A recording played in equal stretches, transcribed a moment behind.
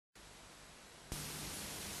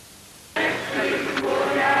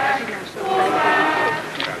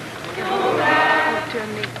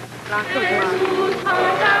Látod már?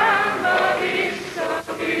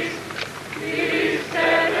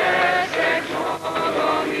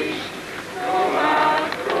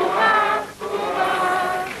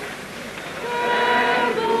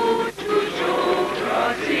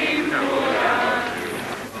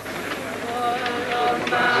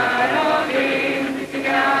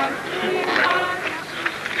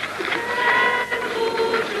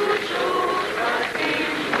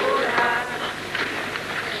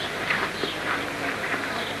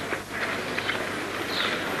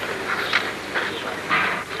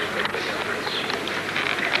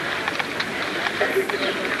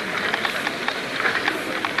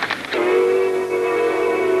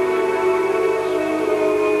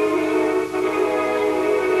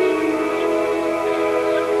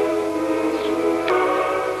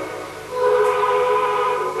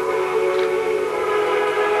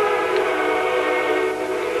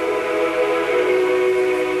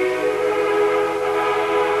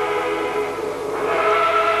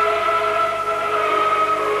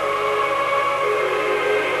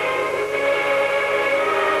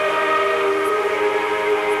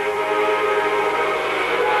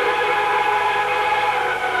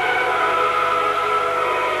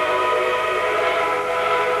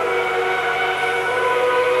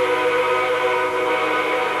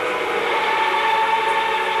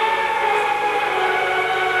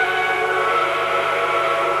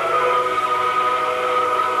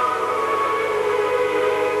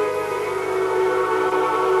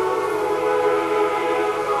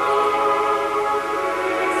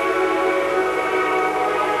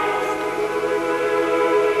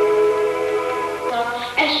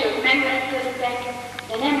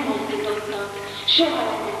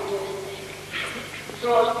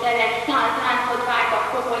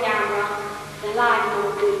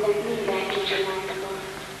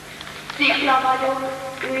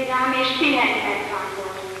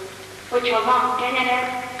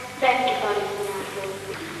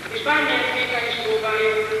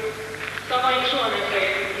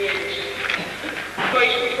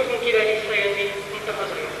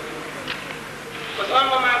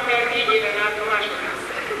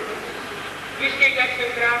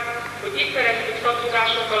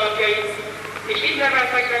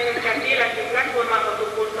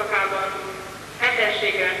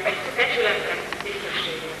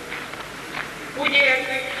 Úgy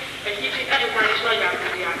érezzük, egy kicsit ezután is Nagyváthy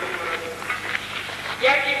diákok maradunk.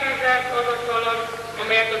 Jelképen zárt az asztalat,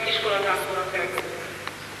 amelyet az iskolazászlóra felkötött.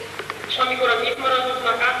 És amikor az itt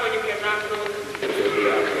maradóknak átadjuk a zászlót,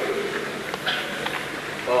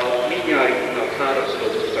 a mindnyájunknak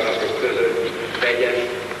szárazkodó szaratok között vegyes,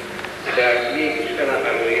 de mégis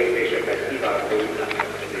felemelő érzéseket kiváltó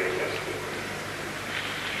ünnepeket érkeztünk.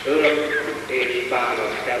 Öröm és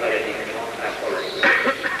bánat keveredik napnál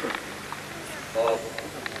valószínűleg.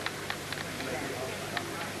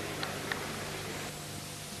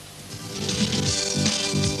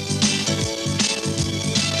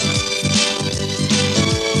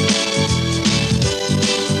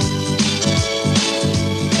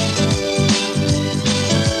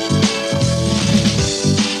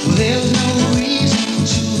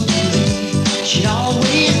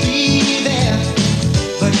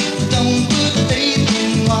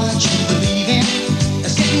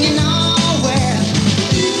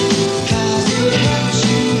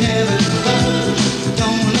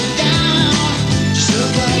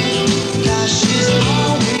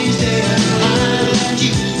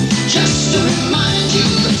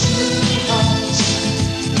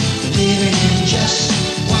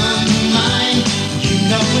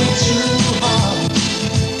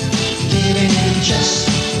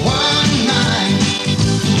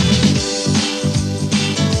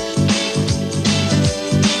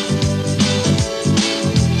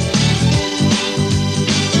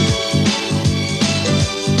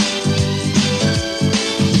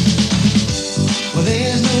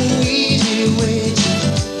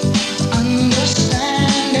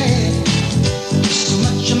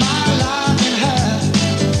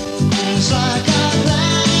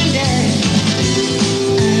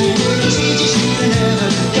 Never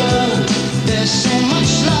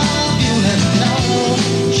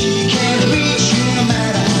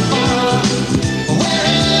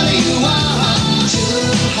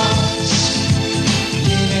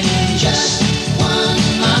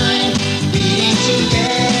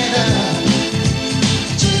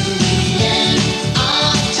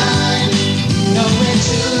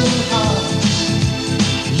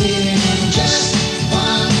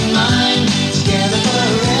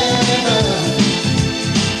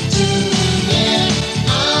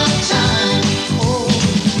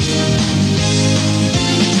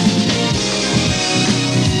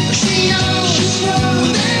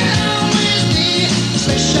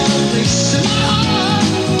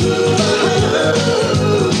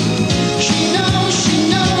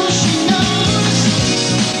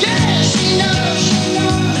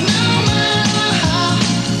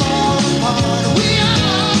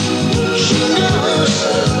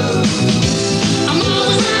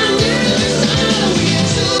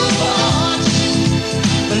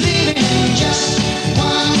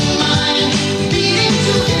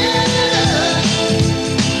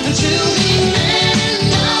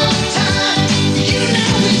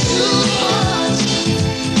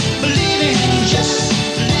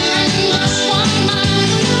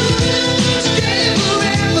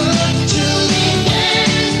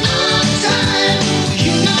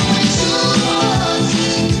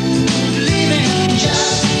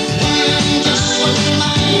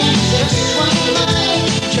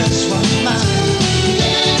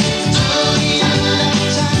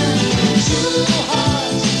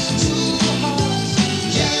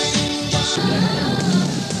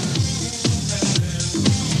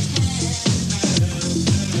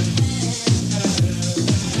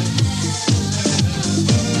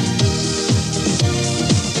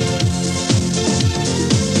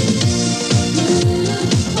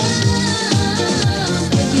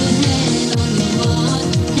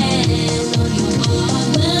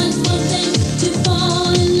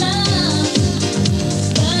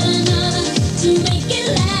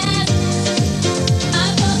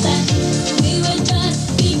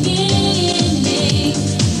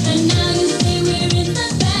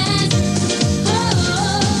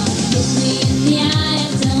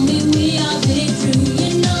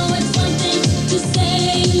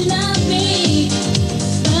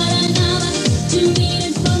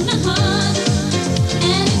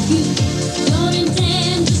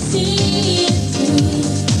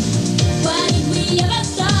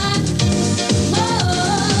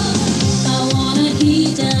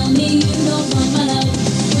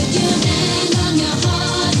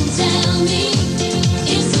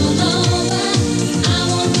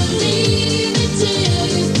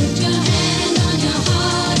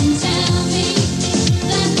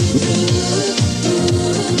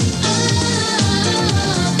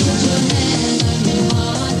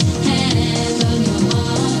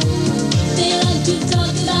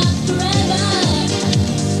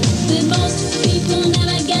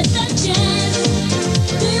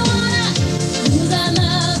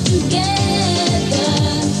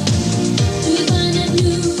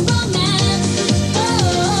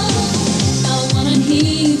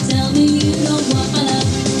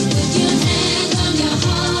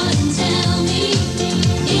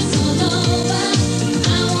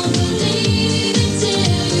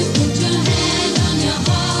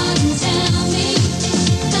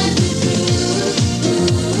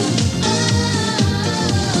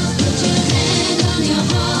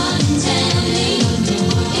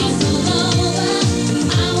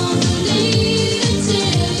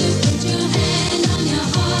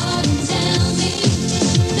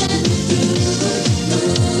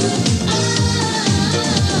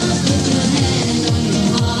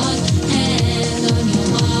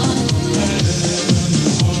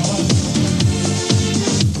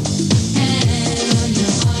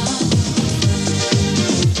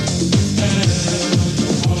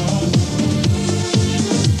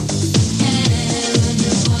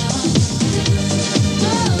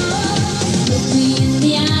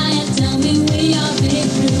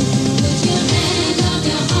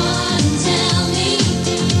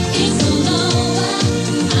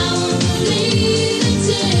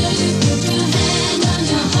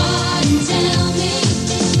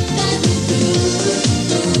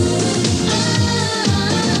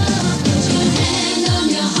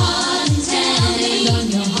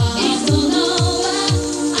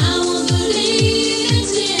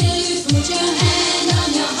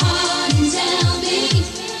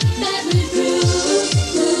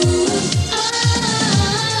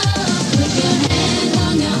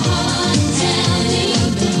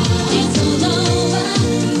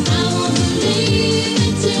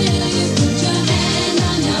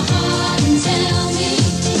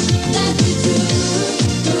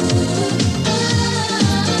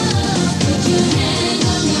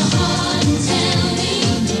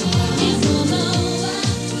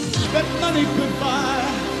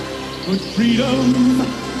freedom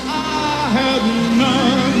I have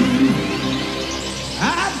none.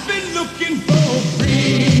 I've been looking for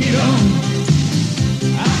freedom.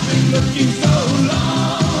 I've been looking so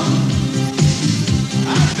long.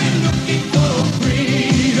 I've been looking for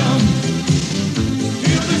freedom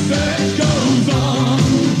till the search goes on.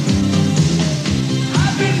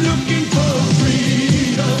 I've been looking for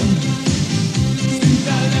freedom since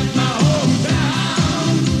I left my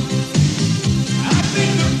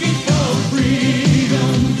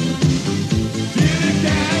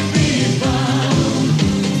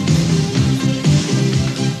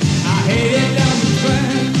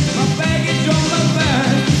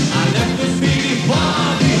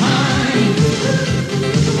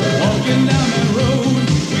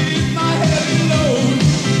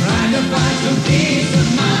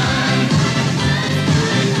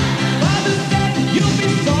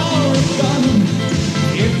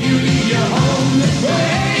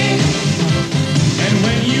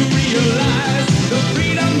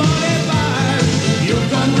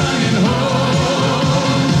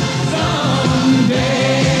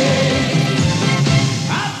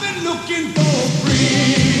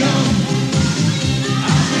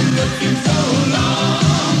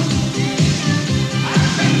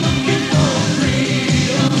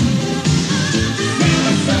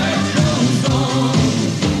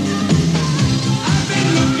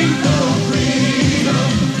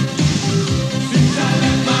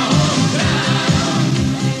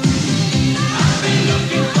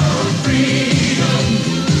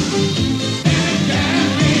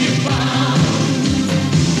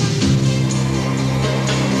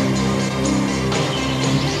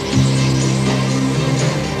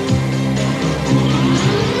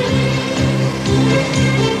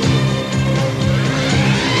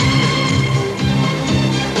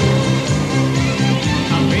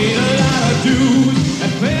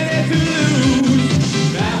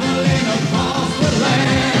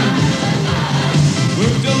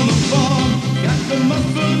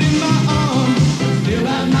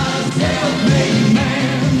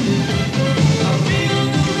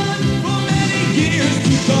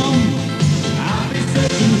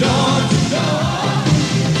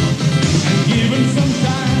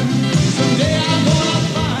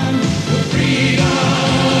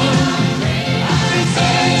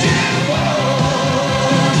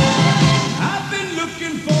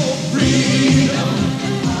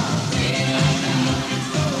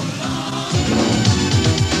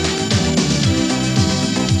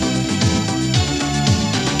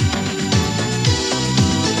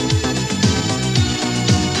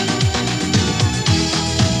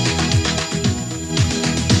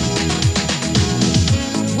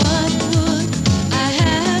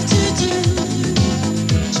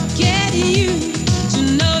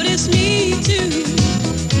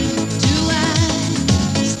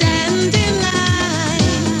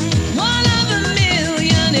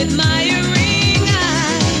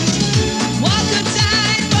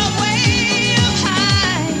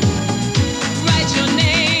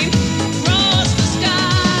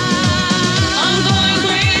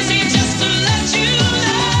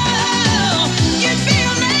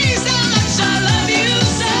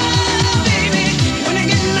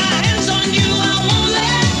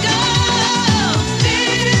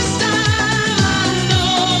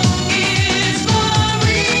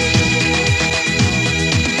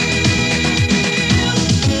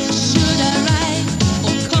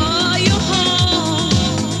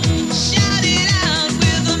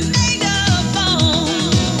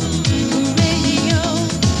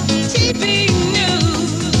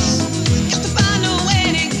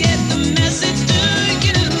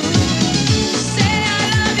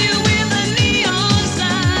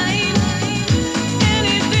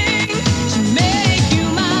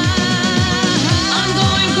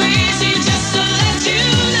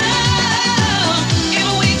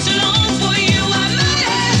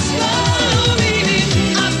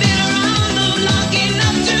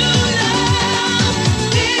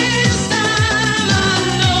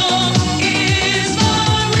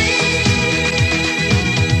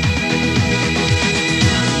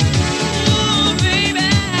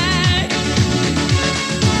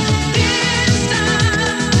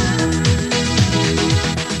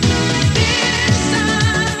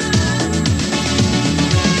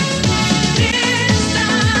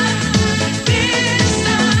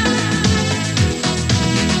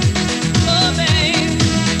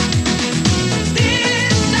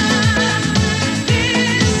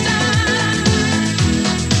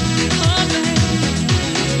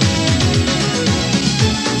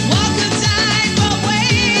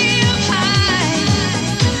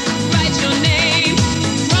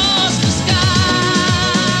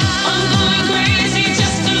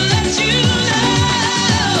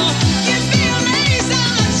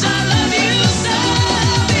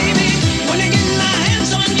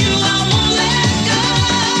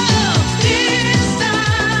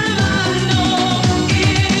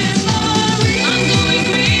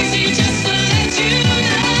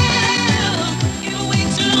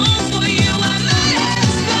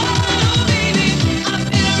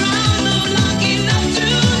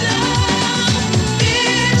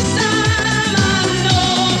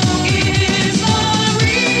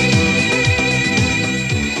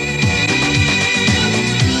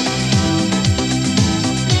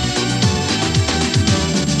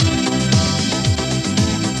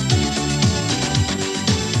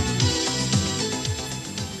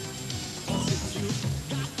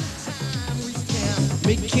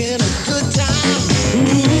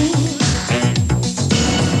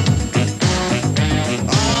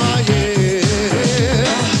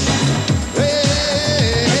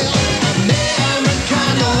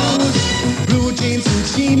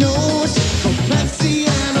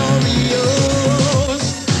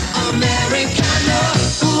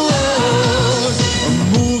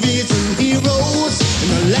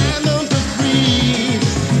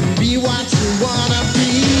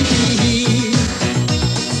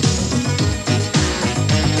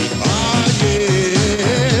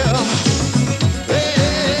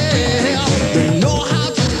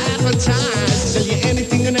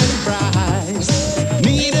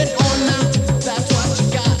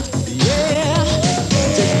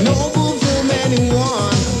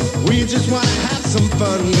just wanna have some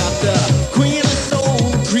fun. Got the queen of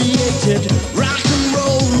soul created rock and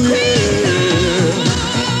roll, yeah.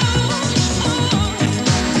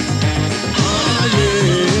 Oh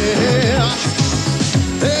yeah.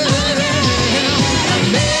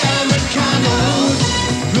 Americanos,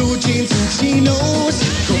 blue jeans and chinos,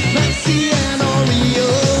 Pepsi and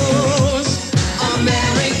Oreos.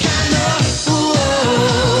 Americanos,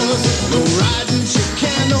 riding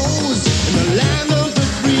Chicanos in the land of the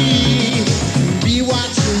free. Be what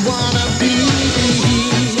you wanna be.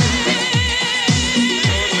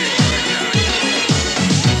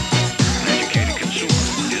 Educated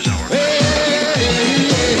consumer is our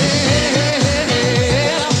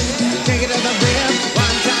Take it to the bed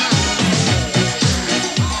one time.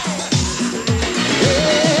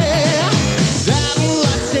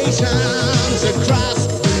 Satellite stations across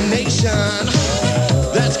the nation.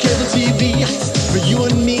 That's cable TV for you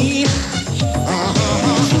and me.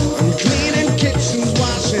 I'm cleaning kitchens,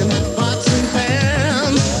 washing pots and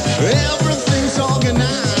pans. Everything's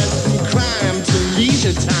organized from crime to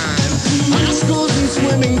leisure time. High schools and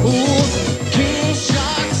swimming pools, king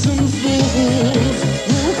sharks and fools.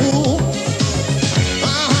 Ooh.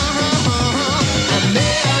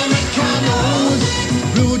 Americanos,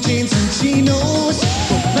 blue jeans and chinos,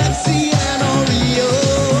 Pepsi and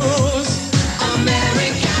Oreos.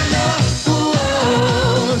 Americanos,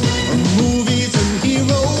 movies and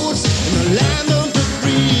heroes in the land of the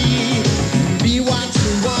free. Be what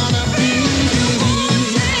you wanna be.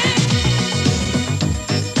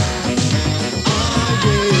 Oh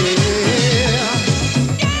yeah.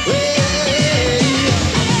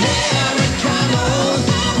 Americanos,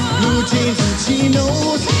 blue jeans and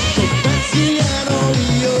chinos, Pepsi and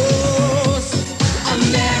Oreos.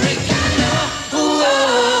 Americanos.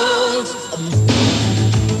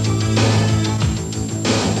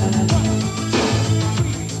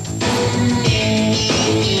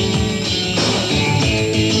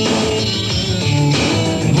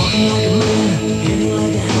 Walking like a man, hitting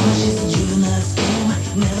like a hammer. She's a juvenile scam.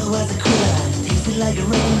 Never was a quitter, tasted like a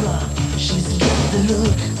raindrop. She's got the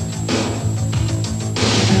look.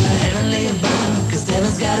 Heavenly bound, 'cause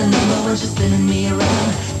heaven's got a number when she's spinning me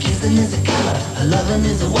around. Kissing is a color, her loving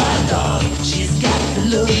is a wild dog. She's got the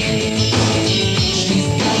look. She's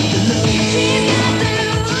got the look. She's got the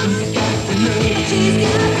look. She's got the look. She's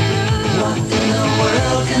got the look. What in the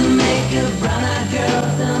world can make a brown-eyed girl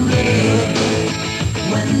turn blue?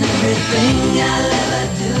 When everything I'll ever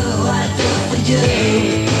do, I do for you.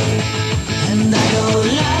 And I go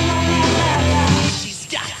la la la la la. She's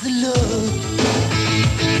got the look.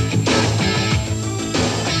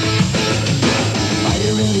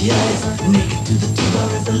 Fire in the eyes, naked to the tuba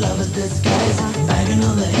is a lover's disguise. Banging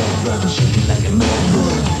on the head drum, shaking like a mad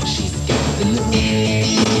bull. She's got the look.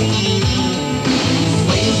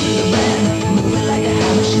 Swaying through the band, moving like a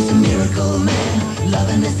hammer. She's a miracle man.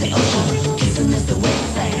 Loving is the ocean, kissing is the wet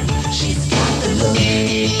sand. She's got the look.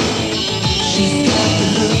 She's got the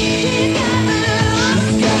look. She's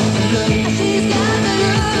got the look. She's got the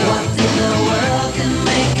look. What in the world can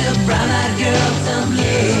make a brown-eyed girl turn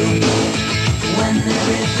blue? When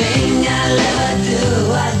everything I'll ever do,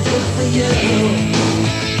 I do for you.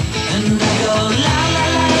 And I go la la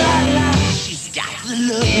la la la. She's got the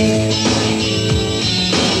look.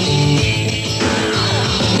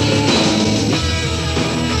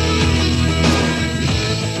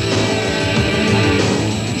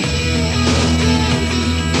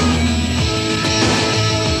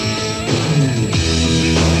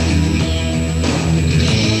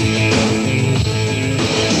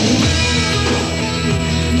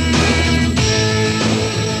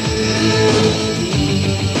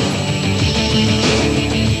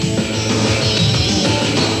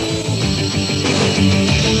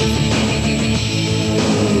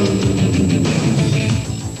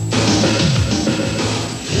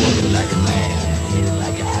 Like a man, hitting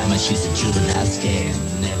like a hammer. She's a juvenile scam.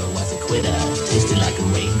 Never was a quitter, tasted like a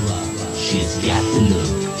raindrop. She's got the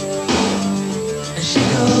look. And she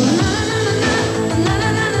goes na na na na na na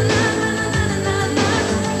na na na na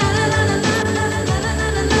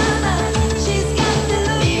na na. She's got the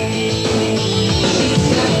look. She's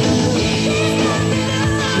got the look. She's got the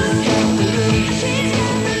look. She's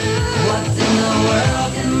got the look. What in the world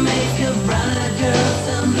can make a brown-eyed girl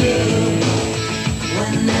turn blue?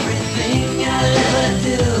 When everything I'll ever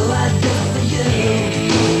do, I do for you.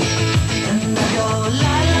 And I go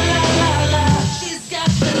la la la la la. She's got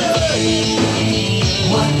the look.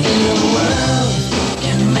 What in the world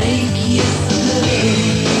can make you so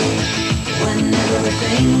blue? When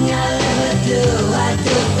everything I'll ever do, I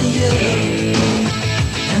do for you.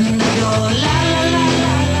 And I go la la la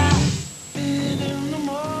la la. In the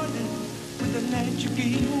morning, you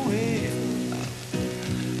gave away.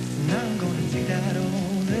 And I'm gonna take that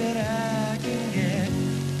all that I can get.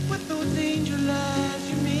 With those angel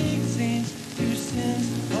eyes, you make sense, you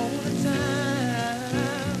sense all the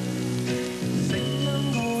time. Say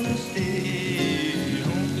I'm gonna stay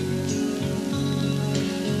home.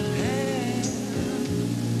 And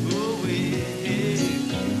away.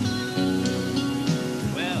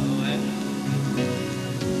 Well,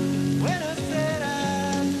 when I said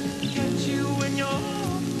I'd catch you when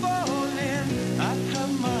you're falling, I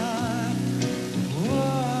have my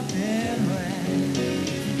open right,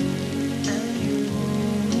 and you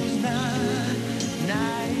was not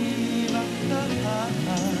naive of the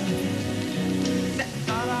heart. That's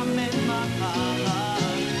all I meant, my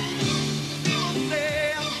heart. People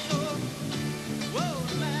say I'm so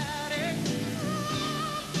romantic.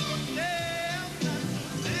 People say I'm not so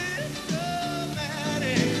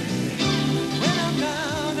systematic. When I'm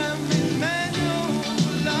down, I'm in manual,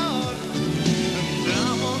 Lord. And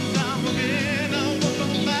time on time again, I walk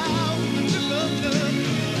about the love.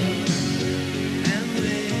 And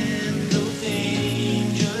when those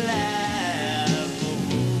angel eyes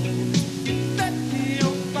set me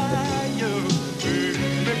on fire,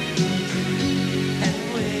 baby.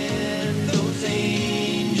 And when those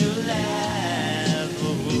angel eyes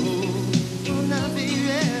now,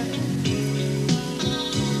 baby.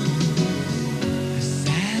 The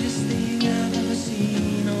saddest thing I've ever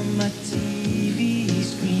seen on my TV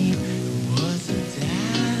screen was a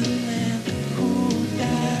dying man who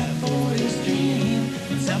died for his dream.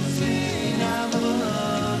 The saddest thing I've ever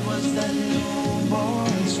heard was that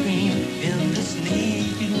newborn scream in this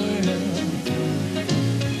naked world.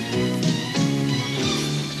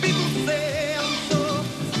 People say I'm so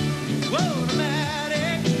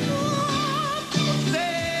automatic. People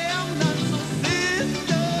say I'm not so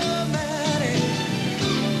systematic.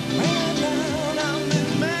 When I'm down, I'm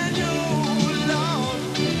in manual, Lord.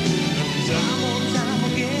 Time on time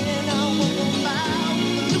again, I walk about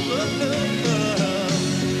the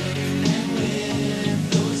love. And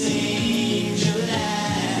when those angel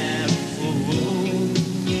eyes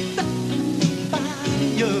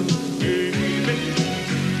fire, baby.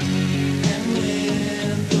 And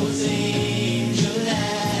when those angel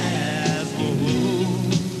eyes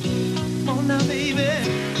oh now,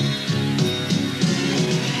 baby.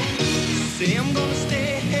 Say I'm gonna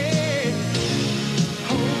stay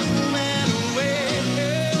home and away.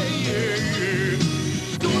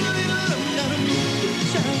 Don't let it look down on me,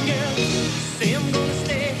 child girl. Say I'm gonna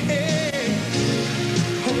stay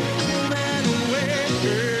home and away.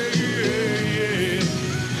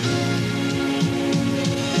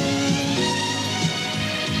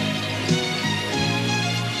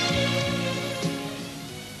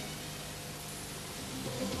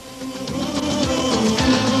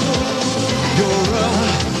 You're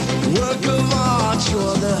a work of art,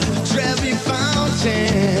 you're the Trevi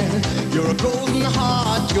fountain. You're a golden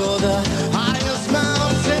heart, you're the